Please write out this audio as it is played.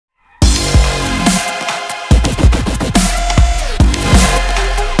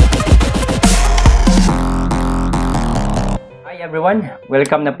everyone,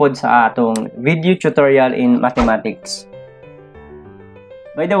 welcome na po sa atong video tutorial in mathematics.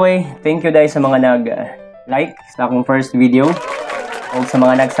 By the way, thank you guys sa mga nag-like sa akong first video o sa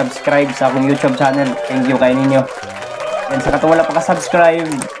mga nag-subscribe sa akong YouTube channel. Thank you kayo ninyo. And sa katong wala pa ka-subscribe,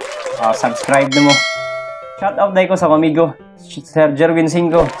 subscribe na mo. Shout out dahil ko sa amigo Sir Jerwin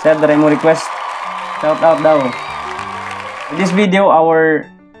Cinco. Sir, daray mo request. Shout out daw. In this video, our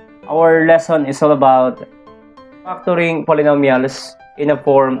lesson is all about factoring polynomials in a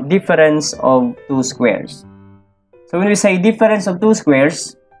form difference of two squares. So when we say difference of two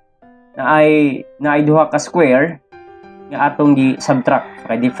squares, na ay duha ka square nga atong gi-subtract.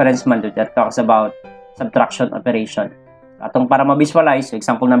 Kay difference man that talks about subtraction operation. Atong para ma-visualize, so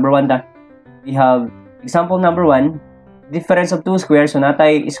example number 1 da. We have example number 1, difference of two squares. So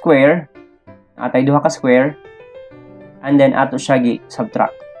natay square, natay duha ka square, and then ato siya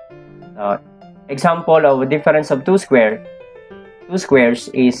gi-subtract. So example of a difference of two squares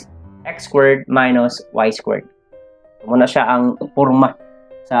is x squared minus y squared. So, muna siya ang forma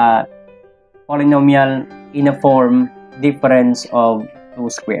sa polynomial in a form difference of two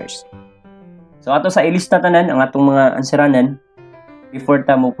squares. So ato sa ilista tanan ang atong mga answeranan before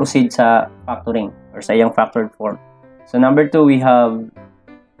ta mo proceed sa factoring or sa iyang factored form. So number 2, we have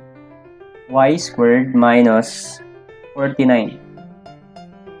y squared minus 49.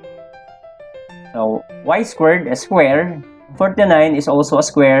 So, y squared, a square. 49 is also a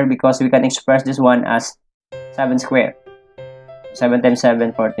square because we can express this one as 7 square. 7 times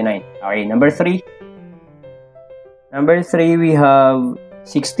 7, 49. Okay, number 3. Number 3, we have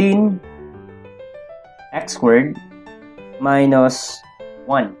 16 x squared minus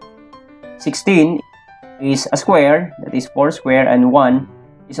 1. 16 is a square, that is 4 square, and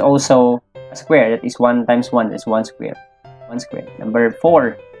 1 is also a square, that is 1 times 1, that is 1 square. 1 square. Number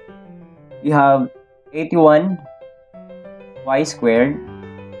 4. We have 81 y squared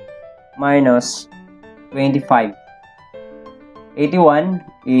minus 25. 81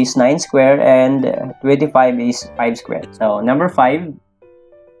 is 9 square and 25 is 5 square. So number 5,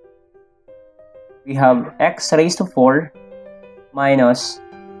 we have x raised to 4 minus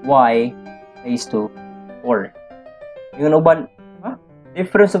y raised to 4. Yung uban,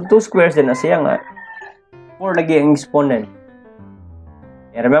 difference of two squares din na siya nga 4 lagi ang exponent.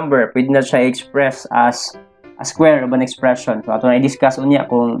 Remember, pwede na siya express as a square of an expression. So ato na i-discuss unya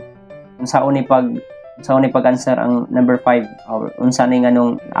kung saan ni pag-answer ang number 5 or unsa ni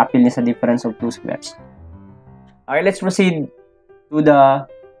nganong appeal niya sa difference of two squares. Okay, let's proceed to the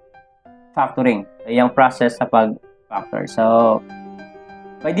factoring, yung process sa pag-factor. So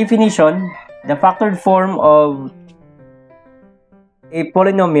by definition, the factored form of a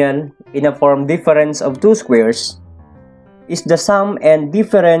polynomial in a form difference of two squares is the sum and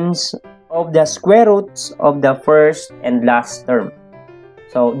difference of the square roots of the first and last term.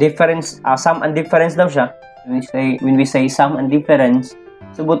 So difference, sum and difference daw siya. When we say sum and difference,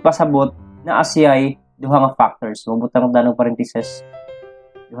 subot pa sabot na asiyay duha nga factors. So butang tanong parenthesis,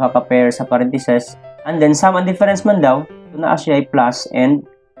 duha ka pair sa parenthesis, and then sum and difference man daw, so na asiyay plus and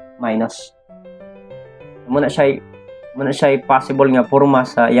minus. Muna siya possible nga porma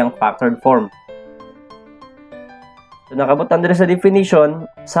sa iyang factored form. So, nakabutan din sa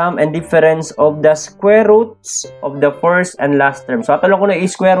definition, sum and difference of the square roots of the first and last term. So, ato lang ko na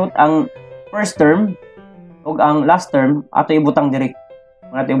i-square root ang first term o ang last term, ato ibutang diri.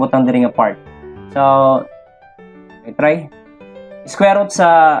 Ato ibutang diri nga part. So, okay, try. Square root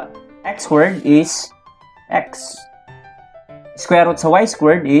sa x squared is x. Square root sa y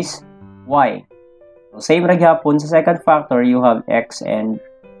squared is y. So, same ra gyapon sa second factor, you have x and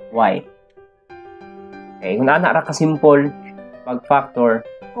y. Okay, kung ana ra ka simple pag-factor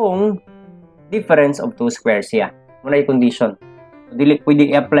kung difference of two squares siya. Muna yung condition. So, dili pwede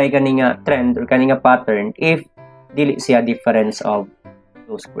i-apply kani nga trend or kani nga pattern if dili siya difference of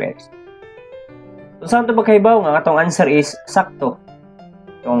two squares. So saan to magkaibaw nga atong answer is sakto.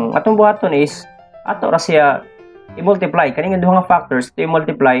 Kung atong buhaton is ato ra siya i-multiply kani nga duha nga factors to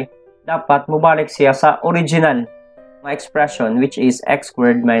i-multiply, dapat mobalik siya sa original nga expression which is x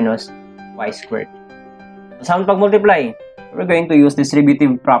squared minus y squared. Sa pag-multiply, we're going to use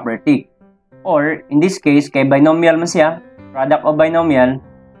distributive property. Or, in this case, kay binomial man siya, product of binomial,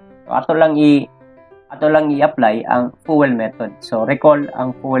 so ato lang i-apply ang FOIL method. So, recall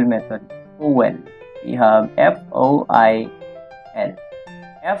ang FOIL method. FOIL. We have F-O-I-L.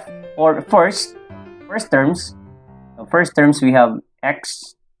 F for first terms. So, first terms, we have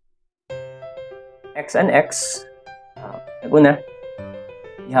x and x. Naguna,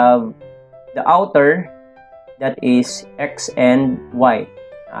 we have the outer, that is x and y.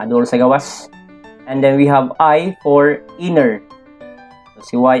 Doon sa gawas. And then we have I for inner. So,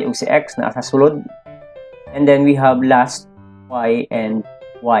 si y ug si x na sa sulod. And then we have last y and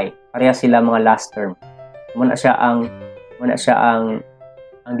y. Pareha sila mga last term. Muna siya ang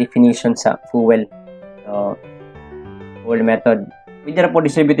definition sa fuel. So, fuel method. With the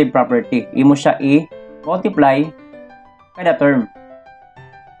distributive property, imo siya i-multiply kada term.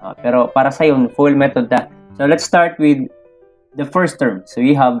 Pero para sa yun, full method na. So, let's start with the first term. So,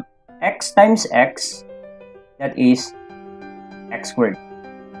 we have x times x, that is x squared.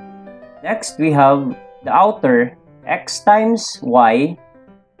 Next, we have the outer x times y,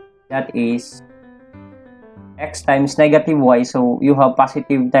 that is x times negative y. So, you have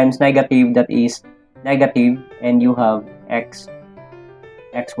positive times negative, that is negative, and you have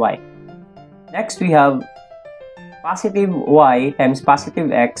xy. Next, we have positive y times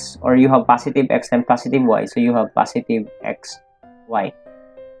positive x, or you have positive x times positive y, so you have positive xy.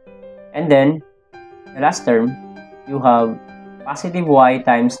 And then, the last term, you have positive y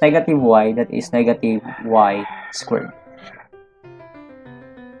times negative y, that is negative y squared.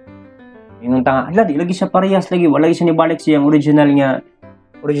 Yung tanga, di lagi siya parehas lagi, wala siya nibalik siyang original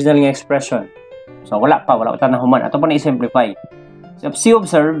nga expression. So, wala pa tanahuman. Ato pa na-simplify. So, si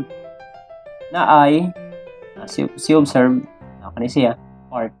observe na ay si observe, kani siya,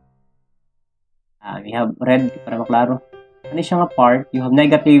 part. We have red, para maklaro. Kani siya nga part, you have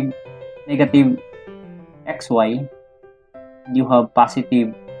negative xy, you have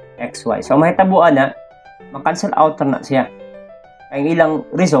positive xy. So, mahitabuan na, makancel out na siya. Ang ilang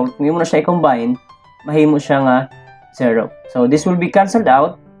result, kung mo na siya i-combine, mahimo siya nga 0. So, this will be cancelled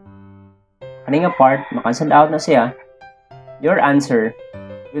out. Kani nga part, makancel out na siya. Your answer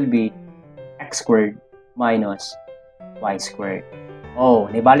will be x squared minus y squared. Oh,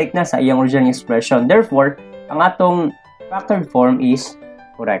 nibalik na sa iyang original expression. Therefore, ang atong factored form is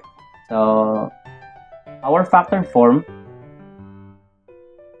correct. So, our factored form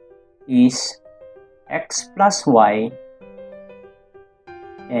is x plus y,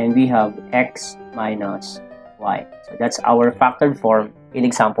 and we have x minus y. So, that's our factored form in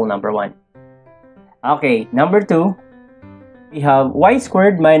example number 1. Okay, number 2, we have y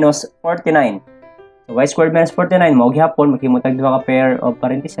squared minus 49. So, y squared minus 49, maghihapon, maghimutag dua ka pair of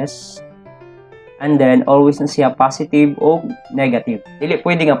parentheses. And then, always na siya positive o negative. Dili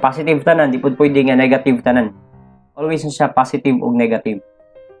pwede nga positive tanan, di pwede nga negative tanan. Always na siya positive o negative.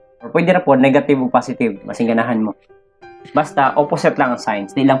 Or pwede na po, negative o positive. Masing ganahan mo. Basta, opposite lang ang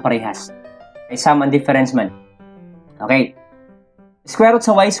signs. Di lang parehas. Ay sum and difference man. Okay. Square root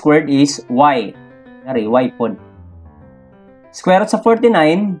sa y squared is y. Dari, y po. Square root sa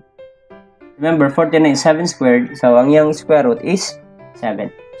 49, remember, 49 is 7 squared. So, ang yung square root is 7.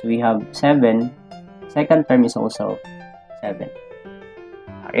 So, we have 7. Second term is also 7.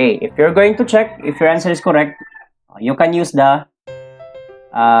 Okay, if you're going to check if your answer is correct, you can use the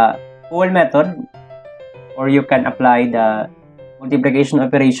full method, or you can apply the multiplication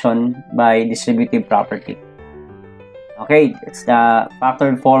operation by distributive property. Okay, it's the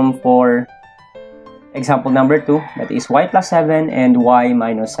factored form for example number 2, that is y plus 7 and y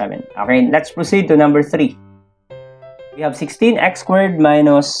minus 7. Okay, let's proceed to number 3. We have 16x squared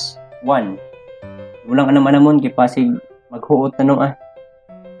minus 1. Walang anaman-amon, kipasig maghuot na nung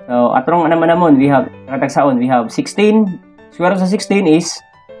So, atrong anaman-amon, we have 16. Square root sa 16 is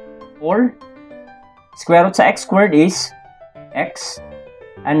 4. Square root sa x squared is x.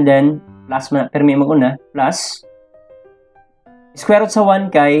 And then, plus, permi mag-una, plus. Square root sa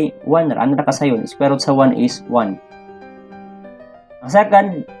 1 kay 1. Ano na kasayon? Square root sa 1 is 1. Ang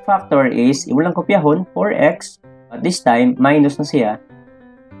second factor is, imo lang kopyahon, 4x. At this time, minus na siya.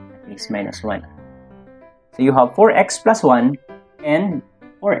 At least minus 1. So, you have 4x plus 1 and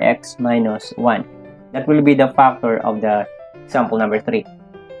 4x minus 1. That will be the factor of the example number 3.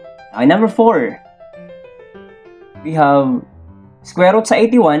 Now, number 4, we have square root sa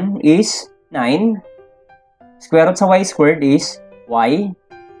 81 is 9. Square root sa y squared is y.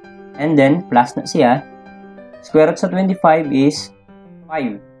 And then, plus na siya. Square root sa 25 is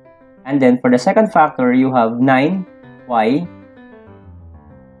 5. And then, for the second factor, you have 9y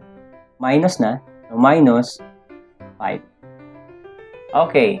minus na. So, minus 5.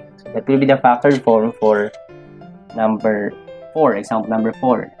 Okay. So, that will be the factored form for number 4. Example number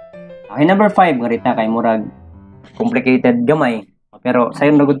 4. Okay, number 5. Ngarita kay murag complicated gamay. Pero,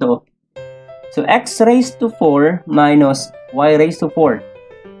 sayon na to. So, x raised to 4 minus y raised to 4.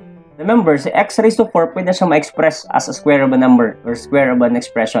 Remember, si x raised to 4, pwede siya ma-express as a square of a number or square of an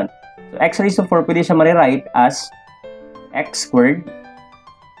expression. So, x raised to 4, pwede siya ma-rewrite as x squared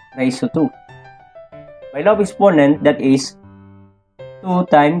raised to 2. By law of exponent, that is 2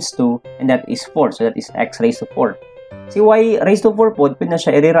 times 2, and that is 4. So, that is x raised to 4. Si y raised to 4 po, pwede na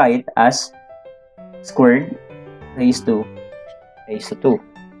siya i-rewrite as squared raised to 2.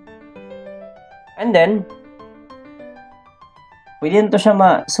 And then, pwede na to siya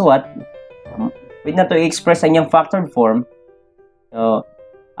masuwat. Pwede na to i-express ang yung factored form. So,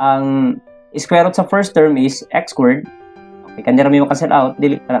 ang square root sa first term is x squared. Okay, kanira may makancel out,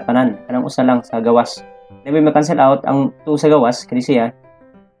 dili tanan. Kanang usa lang sa gawas. Dili may makancel out ang 2 sa gawas, kani siya.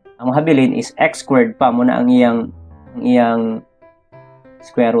 Ang mahabilin is x squared pa muna ang iyang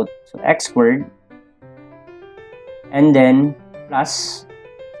square root. So, x squared. And then, plus.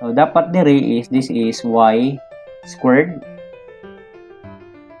 So, dapat diri is, this is y squared.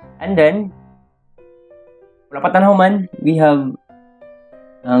 And then, wala pa tanaw man, we have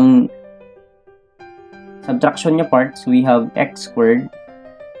ang subtraction niya parts, we have x squared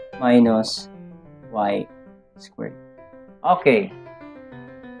minus y squared. Okay.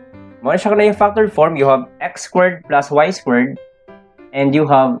 Muna siya na yung factored form, you have x squared plus y squared, and you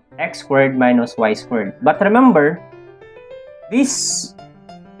have x squared minus y squared. But remember, this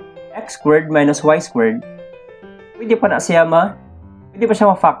x squared minus y squared, pwede pa siya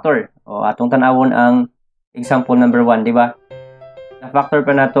ma-factor. O, atong tanawon ang example number 1, di ba? Na-factor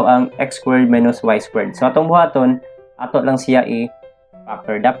pa nato ang x squared minus y squared. So, atong buhaton, ato lang siya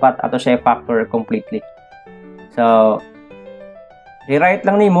i-factor. Dapat ato siya i-factor completely. So, rewrite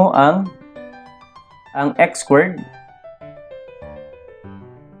lang nimo ang x squared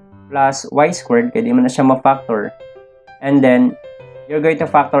plus y squared, kaya di mo na siya ma-factor. And then, you're going to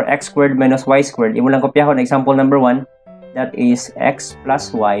factor x squared minus y squared. Imo lang kopyahon example number 1. That is x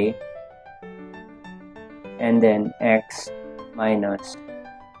plus y. And then, x minus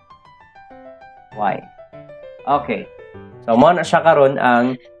y. Okay. So, mo na siya karon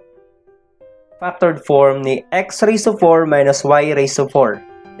ang factored form ni x raised to 4 minus y raised to 4.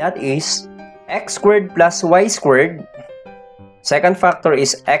 That is x squared plus y squared. Second factor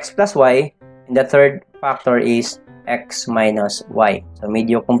is x plus y. And the third factor is x minus y. So,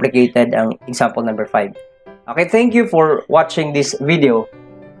 medyo complicated ang example number 5. Okay, thank you for watching this video.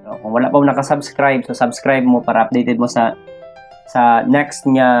 So, kung wala pa mo nakasubscribe, so subscribe mo para updated mo sa next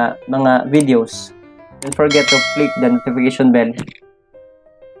niya mga videos. Don't forget to click the notification bell.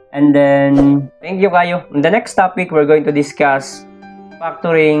 And then, thank you kayo. In the next topic, we're going to discuss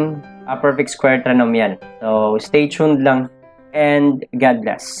factoring a perfect square trinomial. So, stay tuned lang and God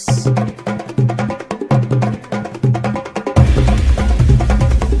bless.